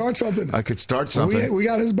something. You can start something. I could start something. We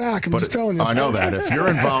got his back. I'm just telling you. I know that. If you're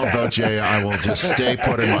involved, though, Jay, I will just stay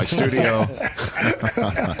put in my studio.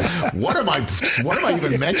 What am I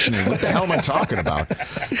even mentioning? What the hell am I talking about?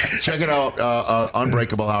 Check it out,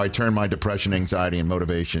 Unbreakable, How I Turned My Depression, Anxiety, and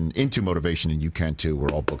Motivation into Motivation, and you can too,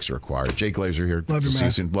 where all books are required. Jay Glazer here. Love you,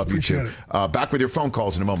 man. Love you too. Back with your phone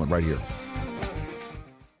calls in a moment right here.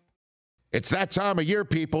 It's that time of year,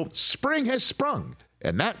 people. Spring has sprung,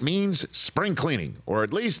 and that means spring cleaning, or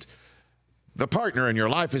at least the partner in your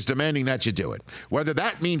life is demanding that you do it. Whether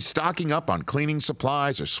that means stocking up on cleaning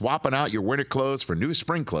supplies or swapping out your winter clothes for new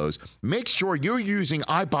spring clothes, make sure you're using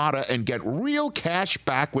Ibotta and get real cash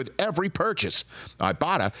back with every purchase.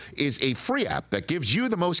 Ibotta is a free app that gives you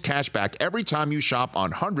the most cash back every time you shop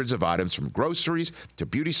on hundreds of items, from groceries to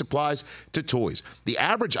beauty supplies to toys. The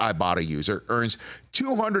average Ibotta user earns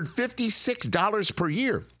 $256 per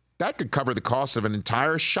year. That could cover the cost of an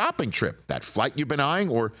entire shopping trip, that flight you've been eyeing,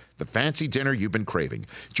 or the fancy dinner you've been craving.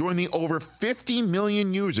 Join the over 50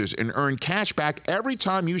 million users and earn cash back every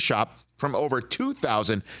time you shop from over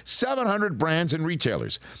 2,700 brands and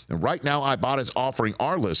retailers. And right now, Ibotta is offering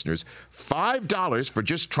our listeners $5 for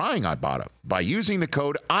just trying Ibotta by using the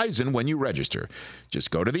code EISEN when you register.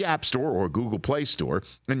 Just go to the App Store or Google Play Store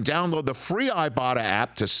and download the free Ibotta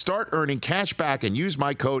app to start earning cash back and use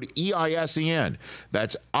my code EISEN.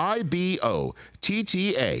 That's IBOTTA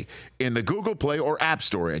in the Google Play or App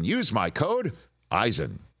Store and use my code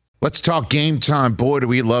EISEN. Let's talk Game Time. Boy, do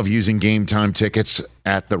we love using Game Time tickets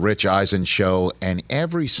at the Rich Eisen Show. And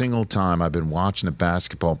every single time I've been watching the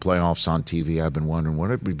basketball playoffs on TV, I've been wondering what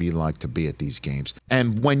it would be like to be at these games.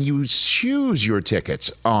 And when you choose your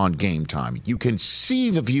tickets on Game Time, you can see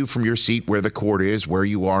the view from your seat where the court is, where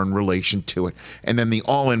you are in relation to it. And then the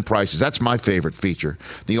all-in prices. That's my favorite feature.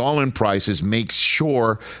 The all-in prices makes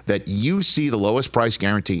sure that you see the lowest price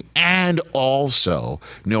guarantee and also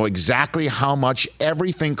know exactly how much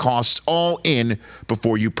everything costs all in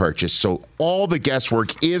before you purchase. So all the guesswork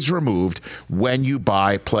is removed when you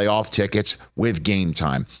buy playoff tickets with Game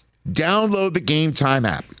Time. Download the Game Time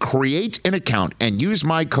app, create an account, and use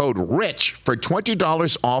my code RICH for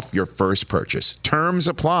 $20 off your first purchase. Terms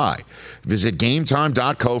apply. Visit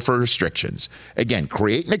GameTime.co for restrictions. Again,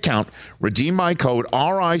 create an account, redeem my code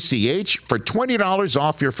RICH for $20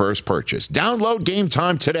 off your first purchase. Download Game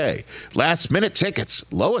Time today. Last minute tickets,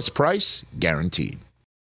 lowest price guaranteed.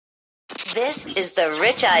 This is the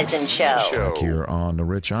Rich Eisen Show. Back here on the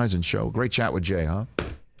Rich Eisen Show. Great chat with Jay, huh?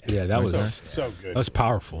 Yeah, that was so good. That was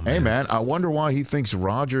powerful, man. Hey, man, I wonder why he thinks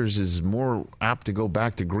Rodgers is more apt to go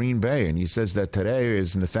back to Green Bay, and he says that today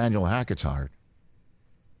is Nathaniel Hackett's hired.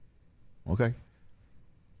 Okay.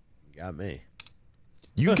 You got me.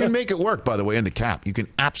 You can make it work, by the way, in the cap. You can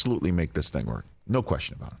absolutely make this thing work. No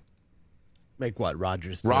question about it. Make what,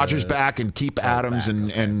 Rodgers? Rodgers back and keep Adams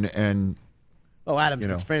back, and Oh, Adams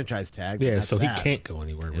gets franchise tagged. Yeah, so he can't go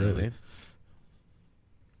anywhere, really.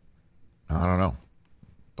 I don't know.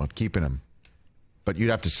 But keeping him. But you'd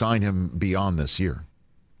have to sign him beyond this year.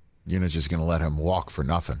 You're not just going to let him walk for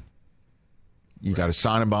nothing. You got to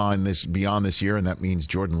sign him beyond this year, and that means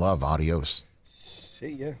Jordan Love, adios.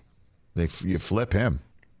 See ya. You flip him.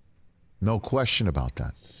 No question about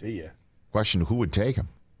that. See ya. Question, who would take him?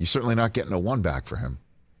 You're certainly not getting a one back for him.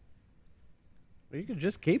 Well, you could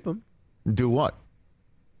just keep him. Do what?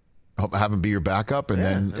 Have him be your backup,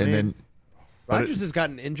 and then Rodgers has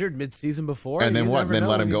gotten injured mid-season before, and then what? And then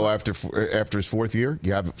let him go after his fourth year.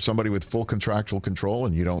 You have somebody with full contractual control,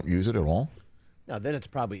 and you don't use it at all. No, then it's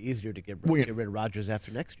probably easier to get rid of Rodgers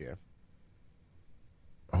after next year.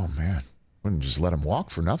 Oh man, wouldn't just let him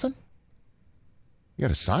walk for nothing? You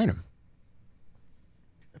got to sign him.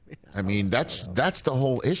 I mean, that's the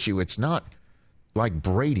whole issue. It's not like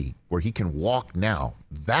Brady, where he can walk now.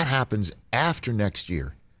 That happens after next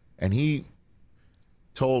year. And he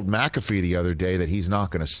told McAfee the other day that he's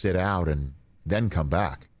not going to sit out and then come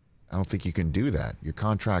back. I don't think you can do that. Your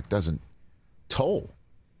contract doesn't toll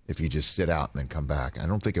if you just sit out and then come back. I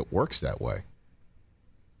don't think it works that way.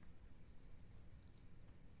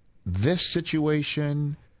 This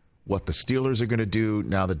situation, what the Steelers are going to do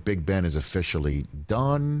now that Big Ben is officially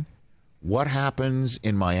done, what happens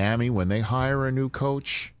in Miami when they hire a new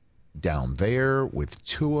coach down there with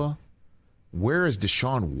Tua? Where is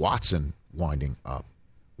Deshaun Watson winding up?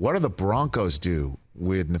 What do the Broncos do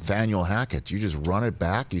with Nathaniel Hackett? You just run it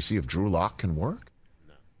back? You see if Drew Lock can work?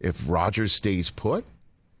 No. If Rodgers stays put?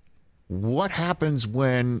 What happens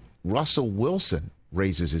when Russell Wilson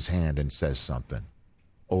raises his hand and says something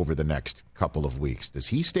over the next couple of weeks? Does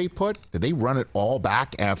he stay put? Do they run it all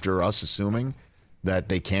back after us assuming that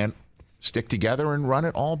they can't stick together and run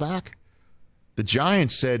it all back? The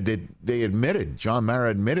Giants said that they admitted, John Mara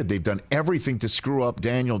admitted, they've done everything to screw up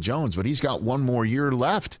Daniel Jones, but he's got one more year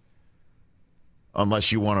left.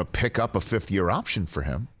 Unless you want to pick up a fifth-year option for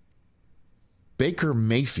him. Baker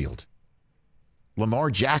Mayfield, Lamar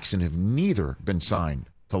Jackson have neither been signed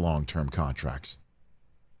to long-term contracts.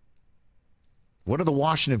 What do the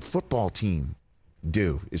Washington football team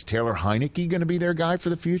do? Is Taylor Heineke going to be their guy for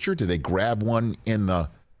the future? Do they grab one in the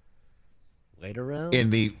later round?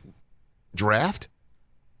 In the draft?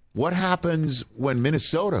 What happens when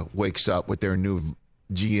Minnesota wakes up with their new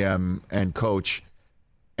GM and coach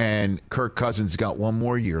and Kirk Cousins got one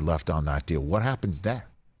more year left on that deal? What happens then?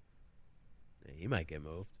 Yeah, he might get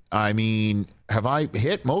moved. I mean, have I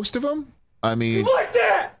hit most of them? I mean, you like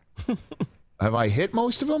that? Have I hit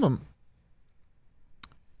most of them?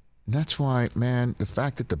 That's why, man, the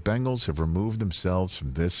fact that the Bengals have removed themselves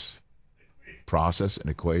from this process and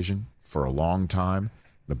equation for a long time.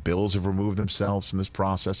 The Bills have removed themselves from this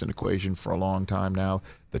process and equation for a long time now.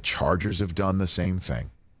 The Chargers have done the same thing.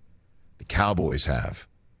 The Cowboys have.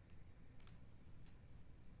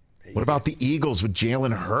 What about the Eagles with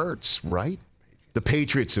Jalen Hurts, right? The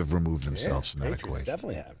Patriots have removed themselves from that equation.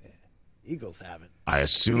 Definitely have. Yeah. Eagles haven't. I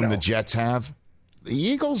assume the Jets have. The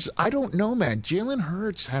Eagles, I don't know, man. Jalen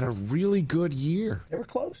Hurts had a really good year. They were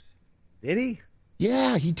close. Did he?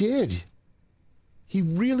 Yeah, he did. He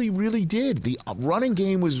really, really did. The running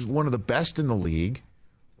game was one of the best in the league.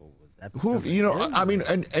 Well, was that I mean,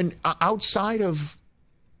 and outside of,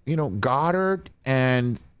 Goddard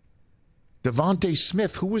and Devontae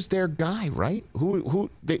Smith, who was their guy, right? Who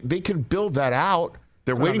they can build that out.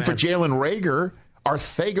 They're waiting for Jalen Reagor.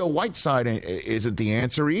 Arcega-Whiteside isn't the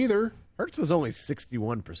answer either. Hurts was only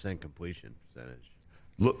 61% completion percentage.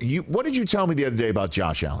 Look, what did you tell me the other day about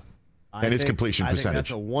Josh Allen and his completion percentage? I think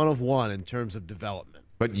that's a 1 of 1 in terms of development.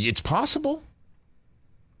 But it's possible.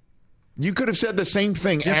 You could have said the same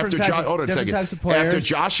thing after Josh. Hold on a second. After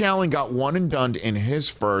Josh Allen got one and done in his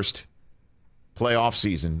first playoff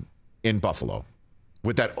season in Buffalo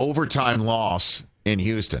with that overtime loss in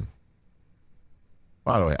Houston.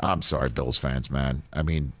 By the way, I'm sorry, Bills fans, man. I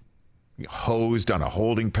mean, hosed on a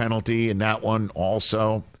holding penalty in that one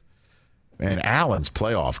also. And Allen's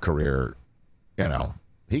playoff career,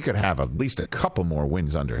 he could have at least a couple more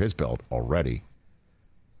wins under his belt already.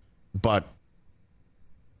 But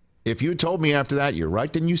if you had told me after that, you're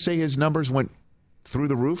right. Didn't you say his numbers went through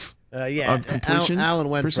the roof? Yeah. Allen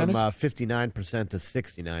went percentage? From 59% to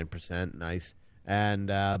 69%. Nice. And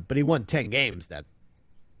but he won 10 games that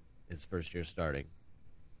his first year starting.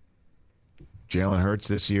 Jalen Hurts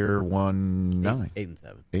this year won 9. 8 and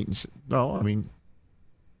 7. 8 and 7. No, I mean,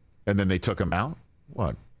 and then they took him out.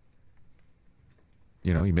 What?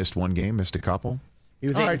 He missed one game, missed a couple. He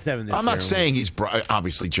was 8 and 7 this year. I'm not saying he's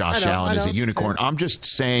obviously Josh Allen is a unicorn. I'm just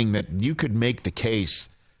saying that you could make the case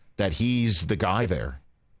that he's the guy there.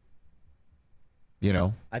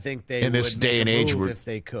 I think they in this day and age if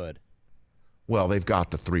they could. Well, they've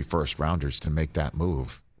got the 3 first-rounders to make that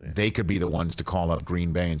move. Yeah. They could be the ones to call up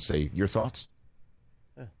Green Bay and say, "Your thoughts?"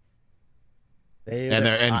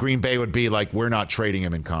 And Green Bay would be like, "We're not trading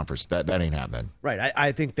him in conference. That ain't happening." Right.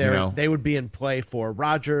 I think they would be in play for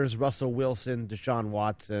Rodgers, Russell Wilson, Deshaun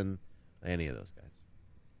Watson, any of those guys.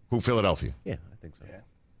 Who, Philadelphia? Yeah, I think so. Yeah.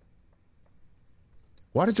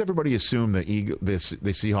 Why does everybody assume the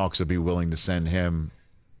Seahawks would be willing to send him,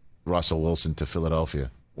 Russell Wilson, to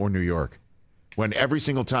Philadelphia or New York? When every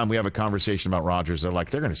single time we have a conversation about Rodgers, they're like,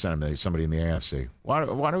 they're going to send him to somebody in the AFC. Why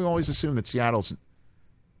do we always assume that Seattle's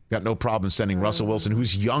got no problem sending Russell Wilson,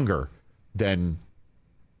 who's younger than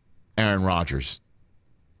Aaron Rodgers,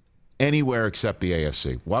 anywhere except the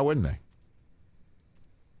AFC? Why wouldn't they?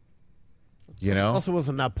 Russell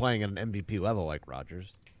Wilson not playing at an MVP level like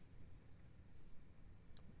Rodgers.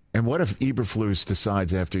 And what if Eberflus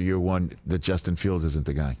decides after year one that Justin Fields isn't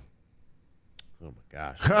the guy? Oh, my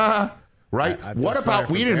gosh. Right? What about,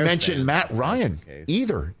 we didn't mention Matt Ryan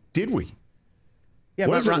either, did we? Yeah,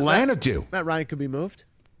 what does Atlanta do? Matt Ryan could be moved.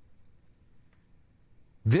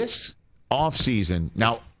 This offseason,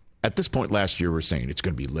 now, at this point last year, we're saying it's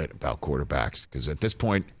going to be lit about quarterbacks because at this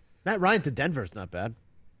point. Matt Ryan to Denver is not bad.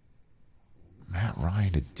 Matt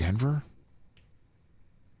Ryan to Denver?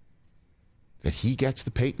 That he gets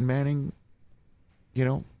the Peyton Manning,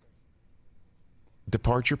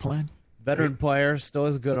 departure plan? Veteran player, still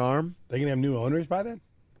has a good arm. They going to have new owners by then?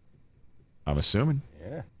 I'm assuming.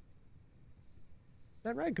 Yeah.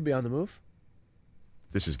 Matt Ryan could be on the move.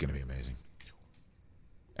 This is going to be amazing.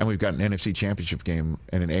 And we've got an NFC Championship game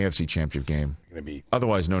and an AFC Championship game,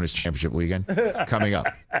 otherwise known as Championship Weekend, coming up.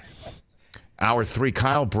 Hour 3,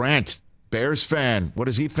 Kyle Brandt, Bears fan. What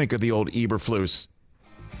does he think of the old Eberflus?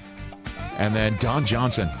 And then Don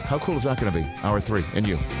Johnson. How cool is that going to be? Hour 3, and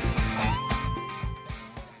you.